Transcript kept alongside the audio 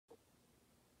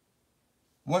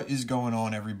What is going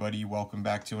on, everybody? Welcome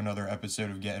back to another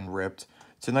episode of Getting Ripped.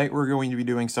 Tonight we're going to be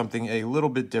doing something a little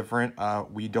bit different.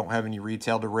 We don't have any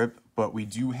retail to rip, but we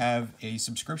do have a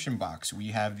subscription box. We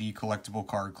have the Collectible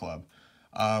Card Club.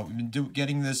 We've been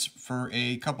getting this for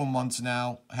a couple months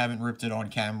now. Haven't ripped it on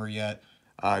camera yet.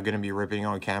 Going to be ripping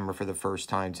on camera for the first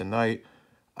time tonight.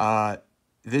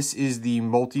 This is the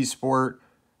Multisport.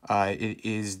 It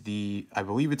is the, I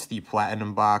believe it's the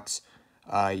Platinum box.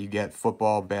 You get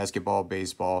football, basketball,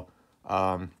 baseball.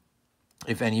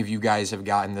 If any of you guys have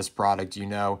gotten this product, you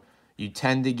know you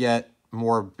tend to get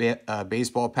more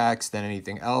baseball packs than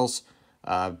anything else.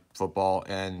 Football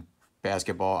and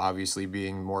basketball obviously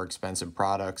being more expensive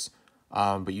products,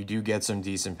 but you do get some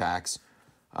decent packs.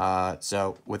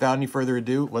 So without any further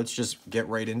ado, let's just get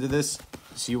right into this,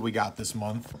 see what we got this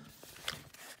month.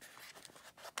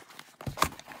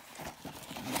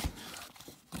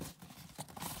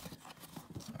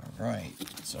 Right,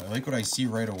 so I like what I see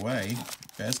right away,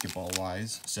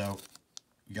 basketball-wise. So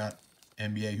we got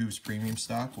NBA Hoops Premium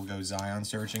stock. We'll go Zion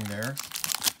searching there.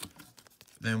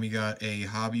 Then we got a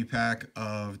hobby pack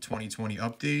of 2020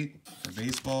 update for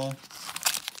baseball.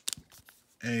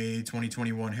 A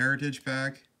 2021 heritage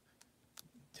pack.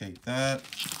 Take that.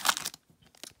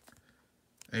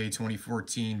 A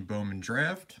 2014 Bowman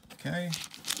draft. Okay.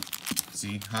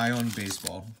 See, high on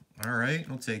baseball. All right,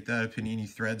 I'll take that. Panini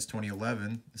Threads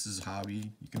 2011. This is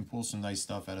hobby. You can pull some nice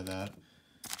stuff out of that.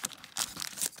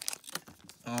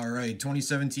 All right,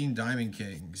 2017 Diamond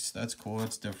Kings. That's cool.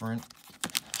 That's different.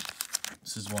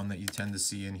 This is one that you tend to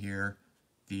see in here.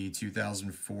 The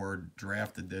 2004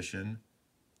 Draft Edition.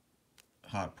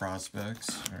 Hot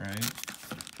Prospects. All right.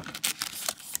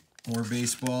 More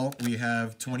baseball. We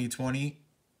have 2020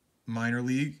 Minor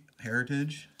League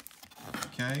Heritage.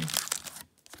 Okay.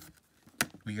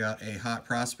 We got a Hot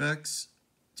Prospects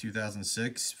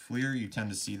 2006 Fleer. You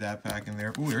tend to see that pack in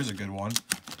there. Ooh, there's a good one.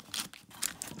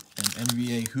 And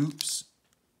NBA Hoops.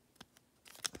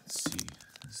 Let's see.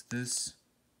 Is this?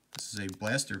 This is a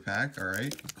blaster pack. All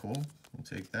right, cool. We'll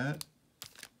take that.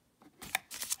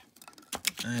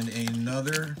 And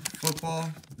another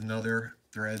football. Another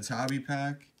Threads hobby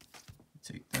pack.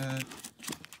 Take that.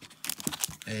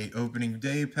 A opening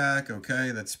day pack. Okay,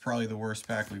 that's probably the worst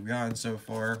pack we've gotten so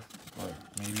far, but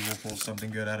maybe we'll pull something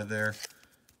good out of there.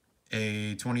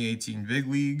 A 2018 Big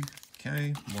League.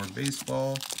 Okay, more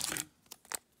baseball.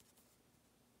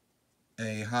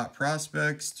 A Hot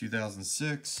Prospects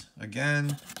 2006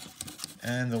 again.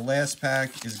 And the last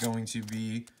pack is going to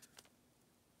be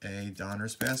a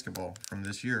Donruss basketball from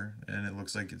this year, and it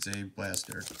looks like it's a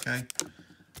blaster. Okay,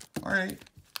 all right.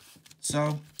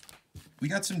 So we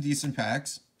got some decent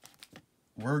packs.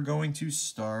 We're going to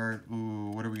start.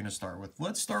 Ooh, what are we going to start with?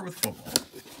 Let's start with football.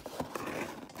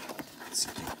 Let's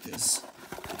get this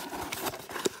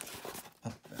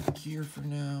up back here for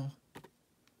now.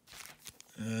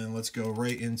 And let's go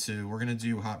right into, we're going to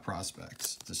do Hot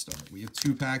Prospects to start. We have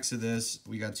 2 packs of this.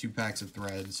 We got 2 packs of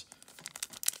Threads.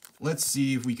 Let's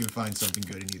see if we can find something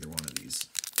good in either one of these.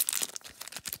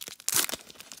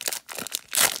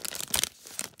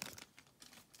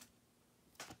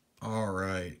 All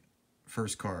right.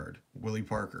 First card, Willie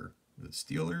Parker, the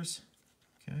Steelers.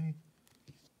 Okay.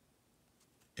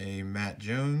 A Matt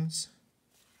Jones.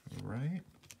 All right.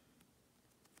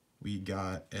 We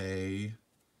got a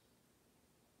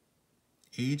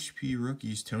HP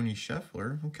Rookies Tony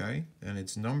Scheffler. Okay. And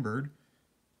it's numbered.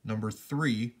 Number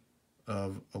 3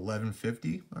 of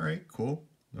 1150. All right, cool.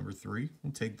 Number 3.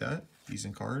 We'll take that.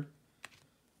 Decent card.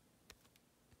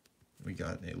 We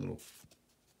got a little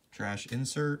trash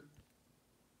insert.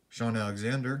 Sean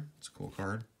Alexander, it's a cool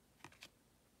card.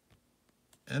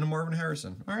 And a Marvin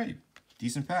Harrison. All right,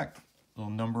 decent pack. Little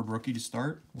numbered rookie to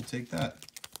start. We'll take that.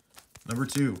 Number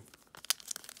 2.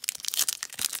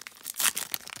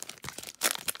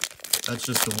 That's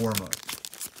just the warm-up.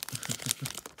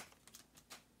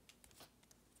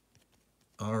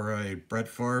 All right, Brett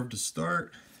Favre to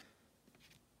start.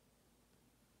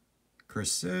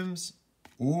 Chris Sims.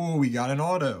 Ooh, we got an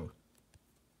auto.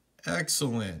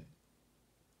 Excellent.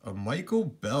 A Michael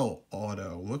Bell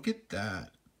auto. Look at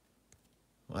that.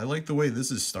 I like the way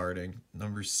this is starting.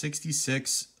 Number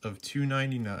 66 of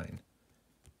 299.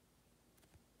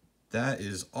 That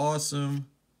is awesome.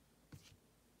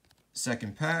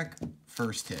 Second pack,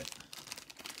 first hit.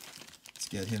 Let's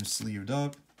get him sleeved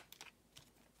up.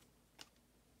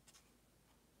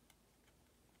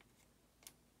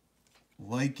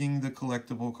 Liking the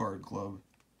Collectible Card Club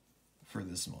for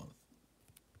this month.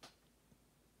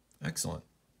 Excellent.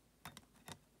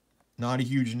 Not a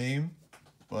huge name,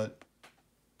 but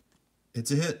it's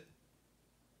a hit.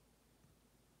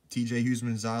 TJ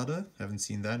Husmanzada. Haven't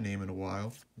seen that name in a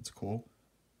while. That's cool.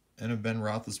 And a Ben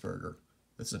Roethlisberger.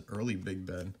 That's an early Big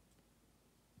Ben.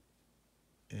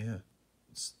 Yeah.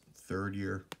 It's third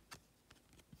year.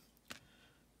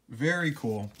 Very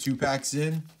cool. 2 packs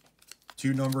in.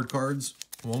 2 numbered cards.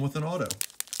 1 with an auto.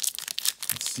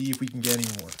 Let's see if we can get any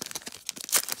more.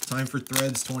 Time for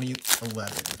Threads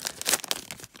 2011.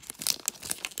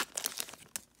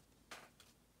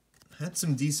 Had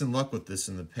some decent luck with this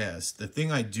in the past. The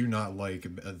thing I do not like,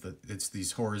 it's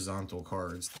these horizontal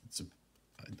cards.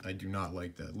 I do not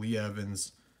like that. Lee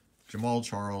Evans, Jamal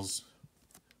Charles.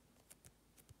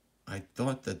 I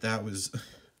thought that was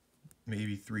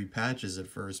maybe 3 patches at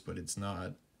first, but it's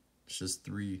not. It's just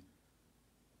 3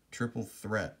 triple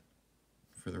threat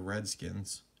for the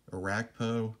Redskins.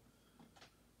 Arakpo,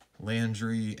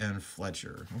 Landry, and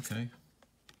Fletcher. Okay.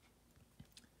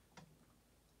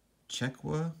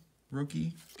 Chekwa,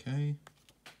 rookie. Okay.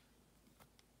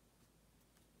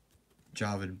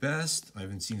 Javid Best. I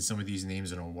haven't seen some of these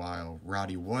names in a while.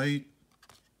 Roddy White.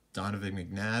 Donovan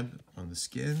McNabb on the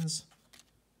skins.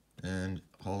 And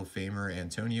Hall of Famer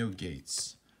Antonio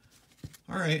Gates.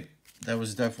 Alright. That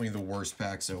was definitely the worst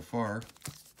pack so far.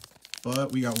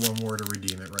 But we got one more to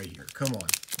redeem it right here. Come on.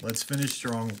 Let's finish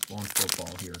strong on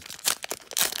football here.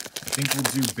 I think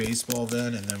we'll do baseball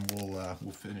then, and then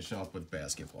we'll finish up with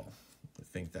basketball. I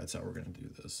think that's how we're going to do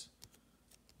this.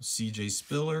 CJ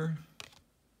Spiller.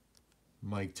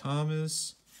 Mike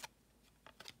Thomas.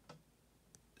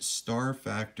 Star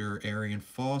Factor Arian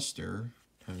Foster.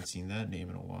 Haven't seen that name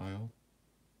in a while.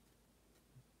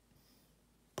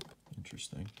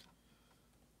 Interesting.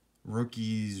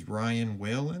 Rookies Ryan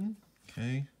Whalen.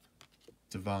 Okay.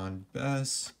 Devon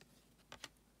Bess.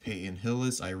 Peyton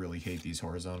Hillis. I really hate these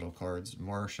horizontal cards.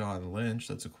 Marshawn Lynch.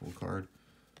 That's a cool card.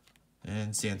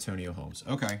 And Santonio Holmes.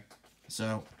 Okay.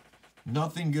 So,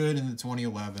 nothing good in the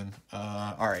 2011.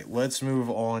 All right, let's move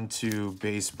on to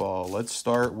baseball. Let's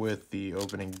start with the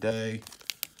opening day.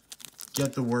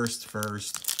 Get the worst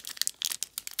first.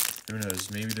 Who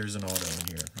knows? Maybe there's an auto in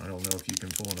here. I don't know if you can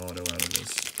pull an auto out of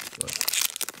this, but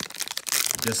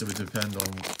I guess it would depend on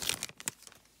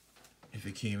if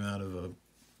it came out of a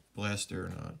blaster or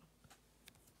not.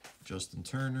 Justin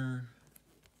Turner.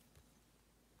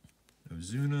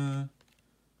 Ozuna.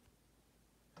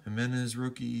 Jimenez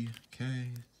rookie.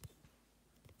 Okay.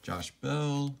 Josh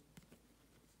Bell.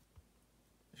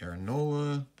 Aaron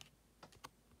Nola.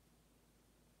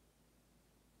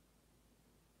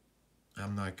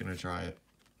 I'm not going to try it.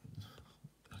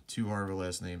 Too hard of a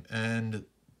last name. And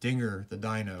Dinger, the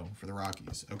Dino for the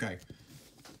Rockies. Okay.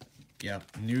 Yeah,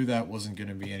 knew that wasn't going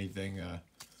to be anything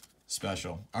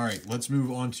special. All right, let's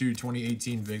move on to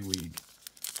 2018 Big League.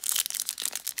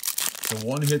 So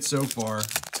 1 hit so far.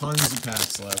 Tons of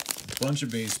packs left. A bunch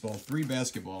of baseball. 3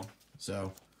 basketball.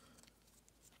 So,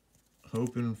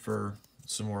 hoping for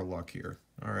some more luck here.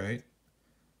 All right.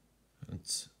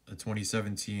 It's a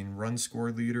 2017 run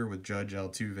score leader with Judge,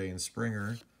 Altuve, and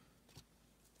Springer.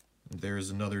 There's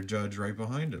another Judge right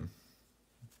behind him.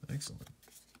 Excellent.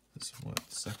 This is what,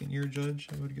 2nd year Judge,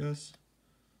 I would guess?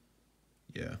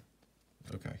 Yeah.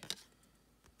 Okay.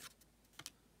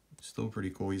 Still pretty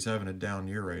cool. He's having a down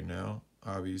year right now,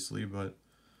 obviously, but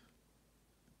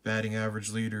batting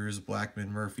average leaders,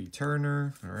 Blackman, Murphy,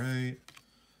 Turner. All right.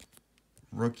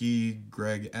 Rookie,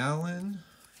 Greg Allen.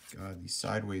 God, these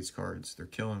sideways cards, they're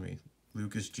killing me.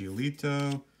 Lucas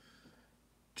Giolito.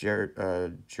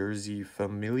 Jersey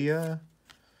Familia.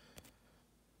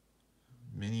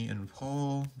 Minnie and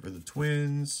Paul for the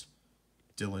Twins.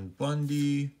 Dylan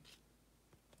Bundy.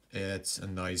 It's a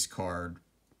nice card.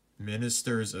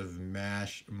 Ministers of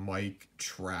MASH, Mike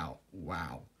Trout.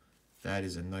 Wow. That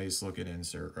is a nice looking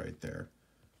insert right there.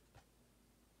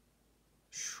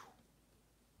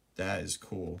 That is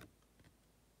cool.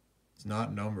 It's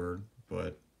not numbered,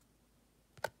 but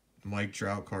Mike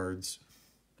Trout cards.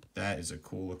 That is a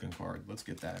cool looking card. Let's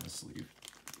get that in the sleeve.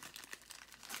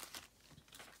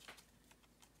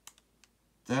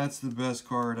 That's the best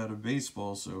card out of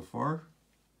baseball so far,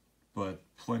 but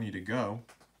plenty to go.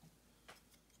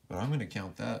 But I'm going to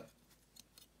count that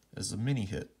as a mini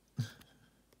hit.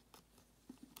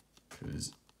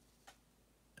 Because,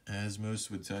 as most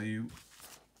would tell you,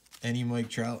 any Mike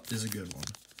Trout is a good one.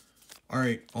 All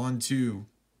right, on to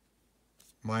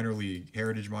Minor League,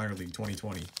 Heritage Minor League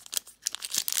 2020.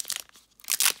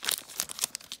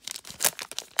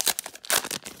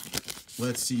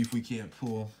 Let's see if we can't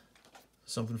pull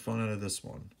something fun out of this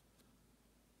one.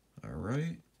 All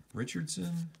right,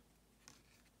 Richardson.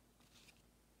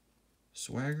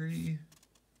 Swaggerty.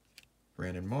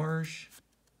 Brandon Marsh.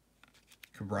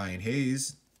 Brian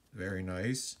Hayes. Very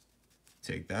nice.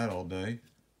 Take that all day.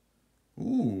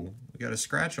 Ooh, we got a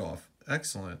scratch off.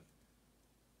 Excellent.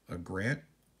 A Grant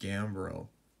Gambrell.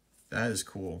 That is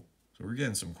cool. So we're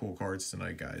getting some cool cards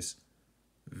tonight, guys.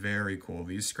 Very cool.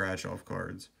 These scratch off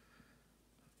cards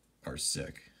are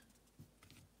sick.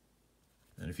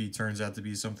 And if he turns out to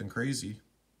be something crazy,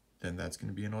 then that's going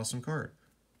to be an awesome card.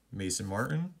 Mason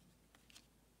Martin,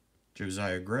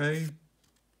 Josiah Gray,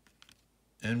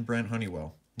 and Brent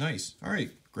Honeywell. Nice. All right.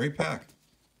 Great pack.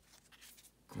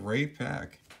 Great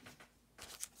pack.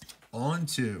 On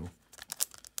to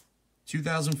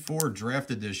 2004 Draft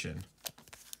Edition.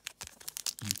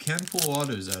 You can pull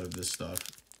autos out of this stuff.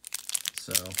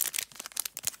 So,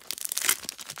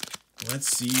 let's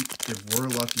see if we're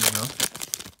lucky enough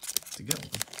to get one.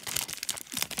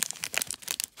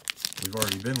 We've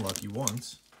already been lucky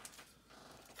once.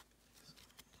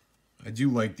 I do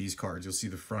like these cards. You'll see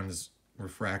the front is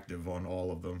refractive on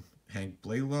all of them. Hank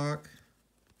Blaylock.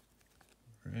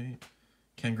 Right.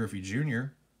 Ken Griffey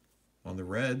Jr. on the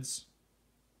Reds.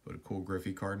 But a cool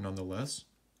Griffey card nonetheless.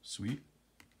 Sweet.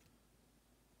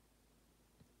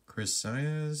 Chris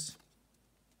Saez.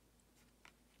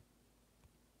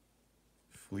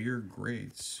 Fleer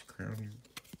Greats. Crown.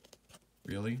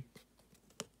 Really?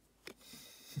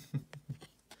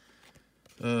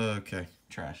 Okay.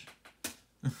 Trash.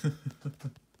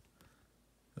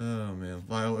 Oh, man.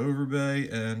 Lyle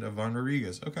Overbay and Ivan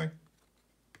Rodriguez. Okay.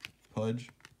 Pudge.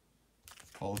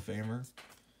 Hall of Famer.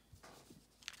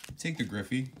 Take the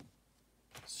Griffey.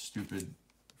 Stupid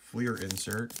Fleer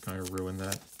insert. Kind of ruined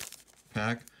that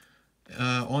pack.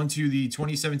 On to the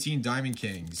 2017 Diamond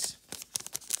Kings.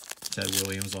 Ted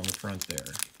Williams on the front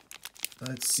there.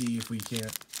 Let's see if we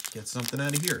can't get something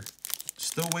out of here.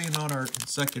 Still waiting on our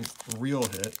second real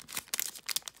hit.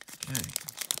 Okay.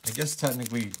 I guess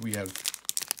technically we have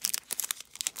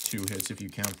 2 hits if you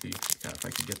count the... God, if I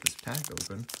could get this pack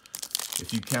open.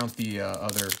 If you count the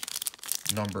other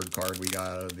numbered card we got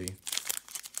out of the...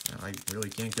 I really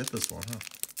can't get this one, huh?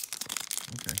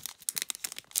 Okay.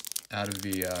 Out of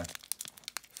the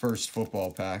first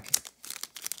football pack.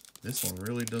 This one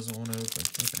really doesn't want to open.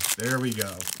 Okay, there we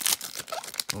go.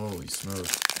 Holy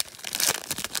smokes.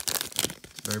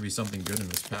 Better be something good in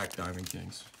this pack, Diamond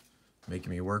Kings.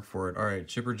 Making me work for it. All right,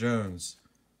 Chipper Jones.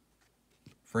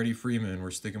 Freddie Freeman.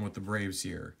 We're sticking with the Braves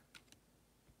here.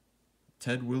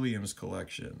 Ted Williams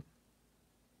collection.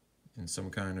 In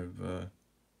some kind of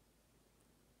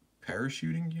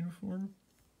parachuting uniform?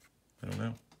 I don't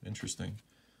know. Interesting.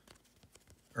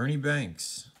 Ernie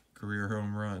Banks. Career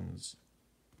home runs.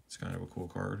 It's kind of a cool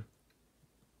card.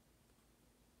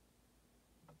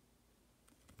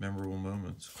 Memorable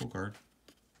moments. Cool card.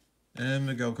 And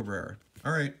Miguel Cabrera.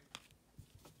 All right.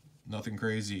 Nothing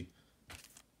crazy.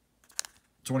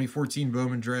 2014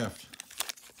 Bowman Draft.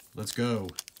 Let's go.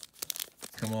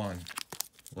 Come on.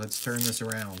 Let's turn this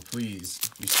around, please.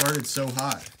 We started so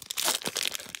hot.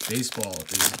 Baseball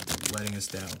is letting us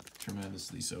down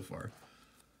tremendously so far.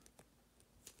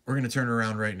 We're going to turn it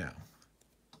around right now.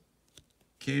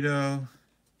 Cato.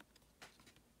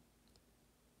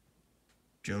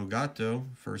 Joe Gatto,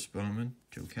 first Bowman.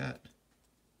 Joe Cat.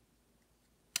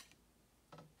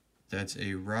 That's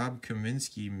a Rob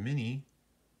Kaminsky mini.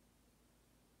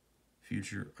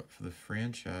 Future for the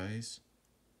franchise.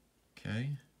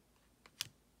 Okay.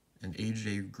 An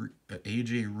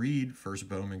AJ Reed, first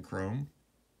Bowman Chrome.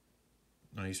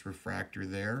 Nice refractor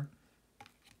there.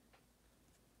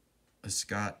 A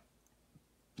Scott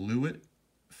Blewett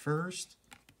first.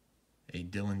 A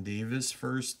Dylan Davis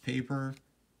first paper.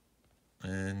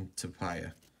 And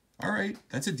Tapia. All right,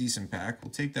 that's a decent pack.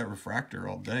 We'll take that refractor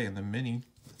all day and the mini.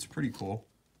 That's pretty cool.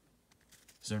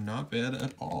 So not bad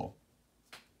at all.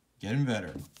 Getting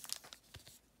better.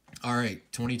 All right,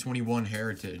 2021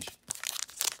 Heritage.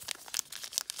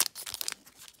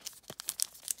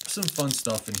 Some fun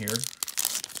stuff in here.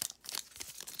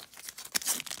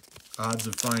 Odds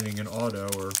of finding an auto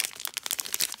are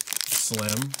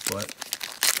slim, but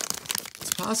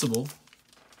it's possible.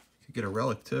 Could get a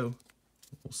relic too.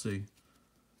 We'll see.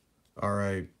 All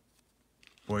right.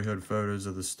 Boyhood photos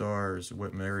of the stars.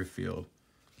 Whit Merrifield.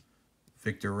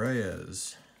 Victor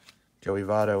Reyes. Joey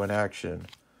Votto in action.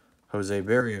 Jose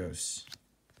Barrios.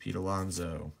 Pete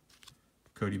Alonso.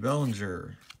 Cody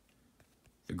Bellinger.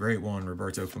 The great one,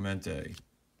 Roberto Clemente.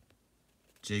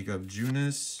 Jacob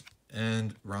Junis.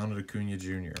 And Ronald Acuna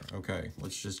Jr. Okay,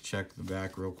 let's just check the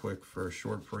back real quick for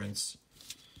short prints.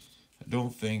 I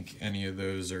don't think any of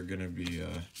those are going to be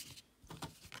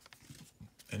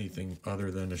anything other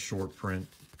than a short print,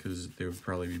 because they would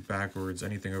probably be backwards.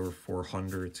 Anything over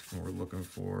 400 is what we're looking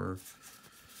for.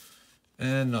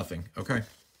 And nothing. Okay.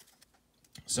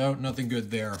 So, nothing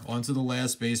good there. On to the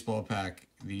last baseball pack,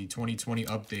 the 2020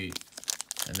 update.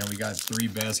 And then we got 3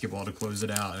 basketball to close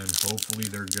it out, and hopefully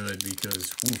they're good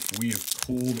because oof, we have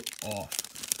cooled off,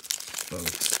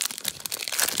 folks.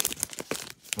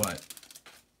 But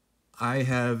I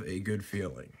have a good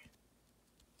feeling.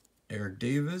 Eric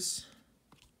Davis,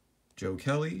 Joe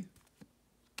Kelly,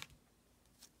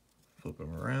 flip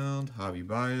him around, Javi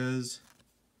Baez,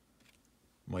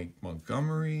 Mike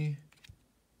Montgomery,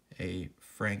 a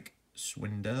Frank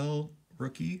Swindell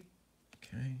rookie,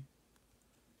 okay,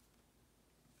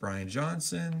 Brian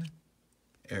Johnson,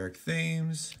 Eric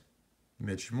Thames,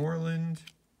 Mitch Moreland,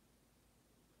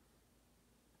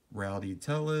 Rowdy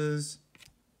Tellez,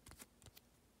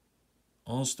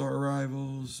 All-Star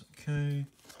Rivals, okay.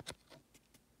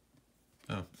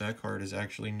 Oh, that card is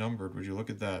actually numbered. Would you look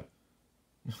at that?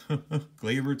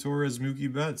 Gleyber Torres,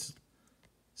 Mookie Betts,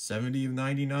 70 of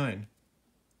 99.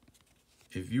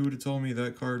 If you would have told me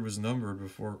that card was numbered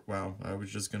before, wow, I was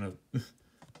just going to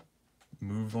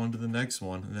move on to the next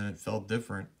one, and then it felt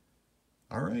different.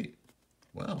 All right,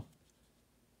 well,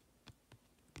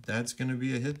 that's going to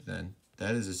be a hit then.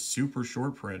 That is a super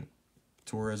short print,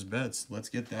 Torres Betts. Let's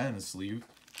get that in a sleeve.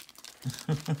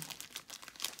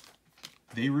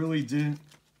 They really didn't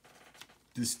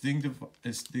distinguish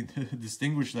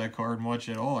that card much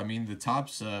at all. I mean, the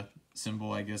Topps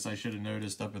symbol, I guess I should have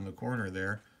noticed up in the corner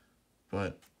there.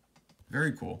 But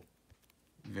very cool.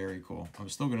 Very cool. I'm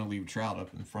still going to leave Trout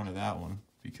up in front of that one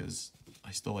because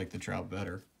I still like the Trout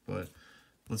better. But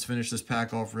let's finish this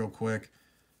pack off real quick.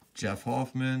 Jeff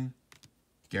Hoffman,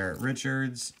 Garrett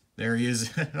Richards. There he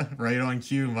is, right on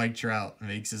cue. Mike Trout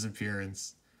makes his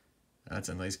appearance. That's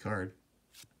a nice card.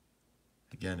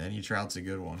 Again, any Trout's a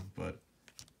good one, but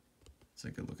it's a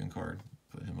good looking card.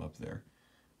 Put him up there.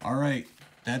 All right,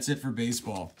 that's it for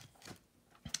baseball.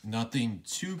 Nothing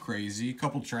too crazy. A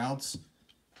couple Trouts.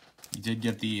 You did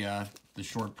get the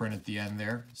short print at the end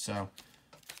there. So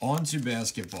on to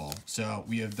basketball. So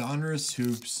we have Donruss,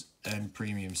 Hoops, and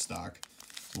Premium Stock.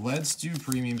 Let's do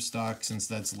Premium Stock since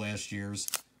that's last year's.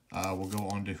 We'll go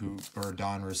on to Hoop or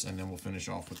Donruss, and then we'll finish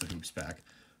off with the Hoops pack.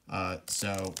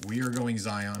 So we are going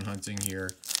Zion hunting here.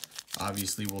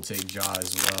 Obviously, we'll take Ja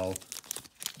as well.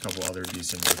 A couple other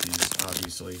decent rookies,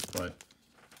 obviously, but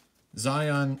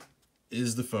Zion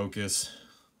is the focus.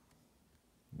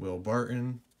 Will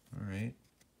Barton, all right.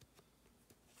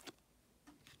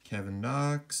 Kevin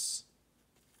Knox,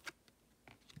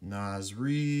 Naz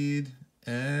Reid,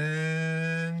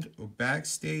 and a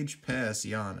backstage pass,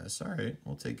 Giannis. All right,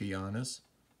 we'll take a Giannis.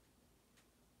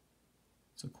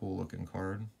 It's a cool looking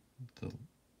card. The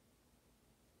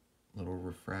little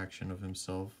refraction of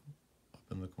himself up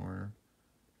in the corner,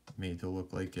 made to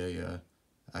look like a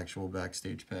actual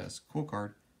backstage pass. Cool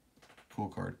card. Cool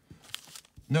card.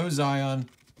 No Zion,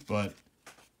 but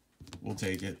we'll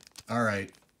take it. All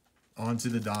right, on to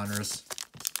the Donruss.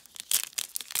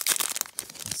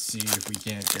 Let's see if we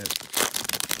can't get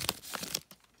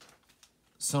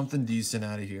something decent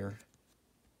out of here.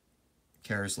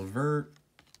 Karis LeVert.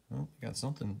 Oh, got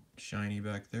something shiny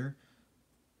back there.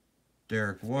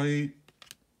 Derek White.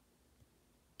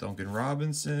 Duncan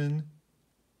Robinson.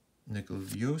 Nikola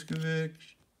Vujovic.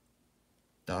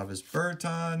 Davis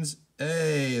Bertans.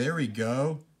 Hey, there we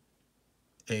go.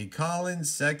 A Colin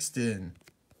Sexton.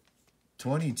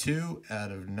 22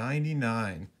 out of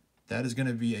 99. That is going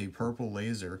to be a purple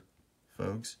laser,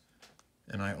 folks.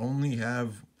 And I only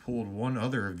have pulled one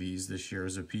other of these this year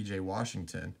as a PJ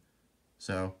Washington.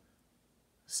 So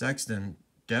Sexton,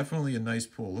 definitely a nice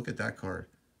pull. Look at that card.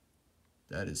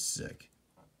 That is sick.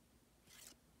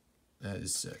 That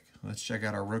is sick. Let's check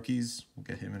out our rookies. We'll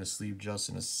get him in a sleeve just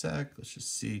in a sec. Let's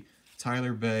just see.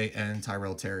 Tyler Bay and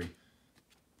Tyrell Terry.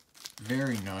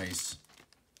 Very nice.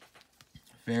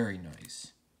 Very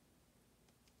nice.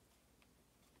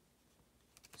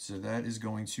 So that is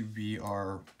going to be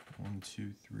our 1,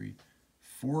 2, 3,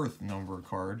 4th number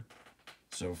card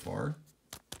so far.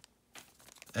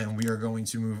 And we are going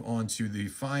to move on to the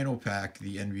final pack,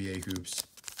 the NBA Hoops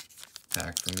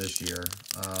pack from this year.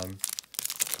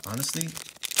 Honestly,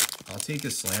 I'll take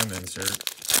a slam insert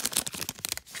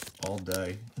all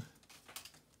day.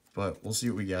 But we'll see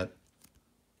what we get.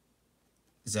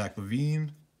 Zach LaVine,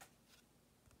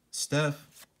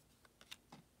 Steph,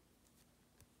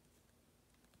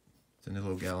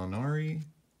 Danilo Gallinari,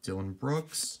 Dylan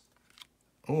Brooks.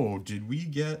 Oh, did we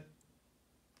get...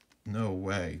 No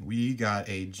way. We got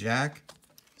a Jack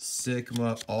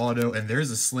Sigma auto, and there's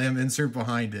a slam insert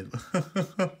behind it.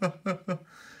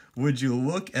 Would you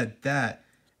look at that?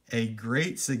 A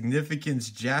great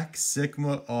significance Jack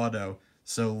Sigma auto.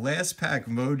 So last pack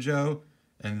mojo,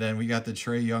 and then we got the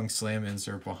Trae Young slam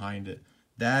insert behind it.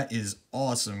 That is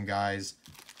awesome, guys.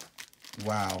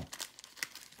 Wow.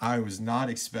 I was not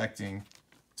expecting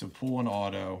to pull an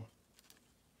auto,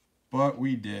 but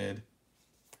we did,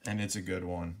 and it's a good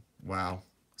one. Wow.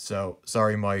 So,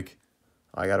 sorry, Mike.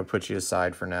 I got to put you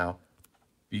aside for now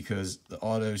because the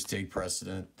autos take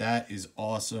precedent. That is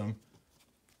awesome.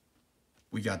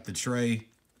 We got the Trey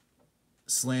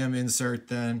Slam insert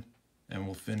then, and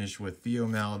we'll finish with Theo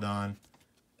Maledon,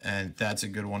 and that's a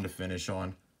good one to finish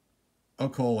on. A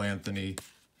Cole Anthony.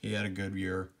 He had a good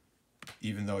year,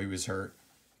 even though he was hurt.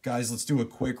 Guys, let's do a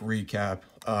quick recap.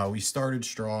 We started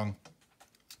strong.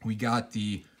 We got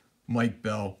the Mike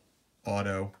Bell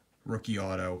auto, rookie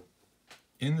auto.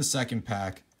 In the second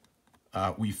pack,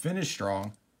 we finished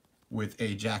strong with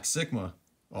a Jack Sikma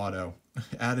auto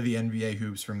out of the NBA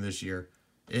hoops from this year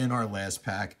in our last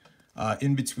pack.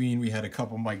 In between, we had a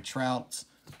couple Mike Trouts.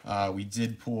 We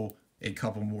did pull a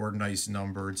couple more nice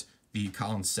numbers. The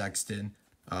Colin Sexton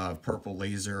purple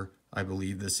laser, I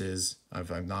believe this is,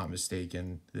 if I'm not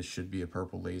mistaken, this should be a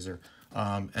purple laser.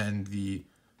 And the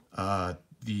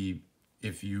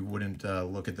if you wouldn't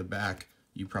look at the back,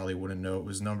 you probably wouldn't know it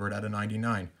was numbered at a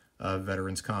 99,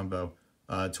 Veterans Combo,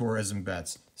 Torres and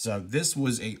Betts. So this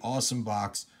was a awesome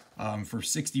box for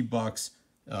 60 bucks.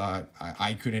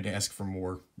 I couldn't ask for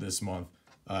more this month.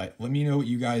 Let me know what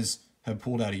you guys have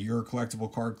pulled out of your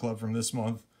collectible card club from this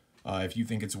month. If you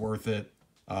think it's worth it.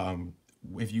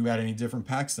 If you had any different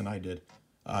packs than I did.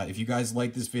 If you guys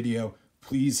like this video,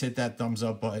 please hit that thumbs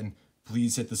up button.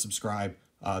 Please hit the subscribe.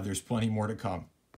 There's plenty more to come.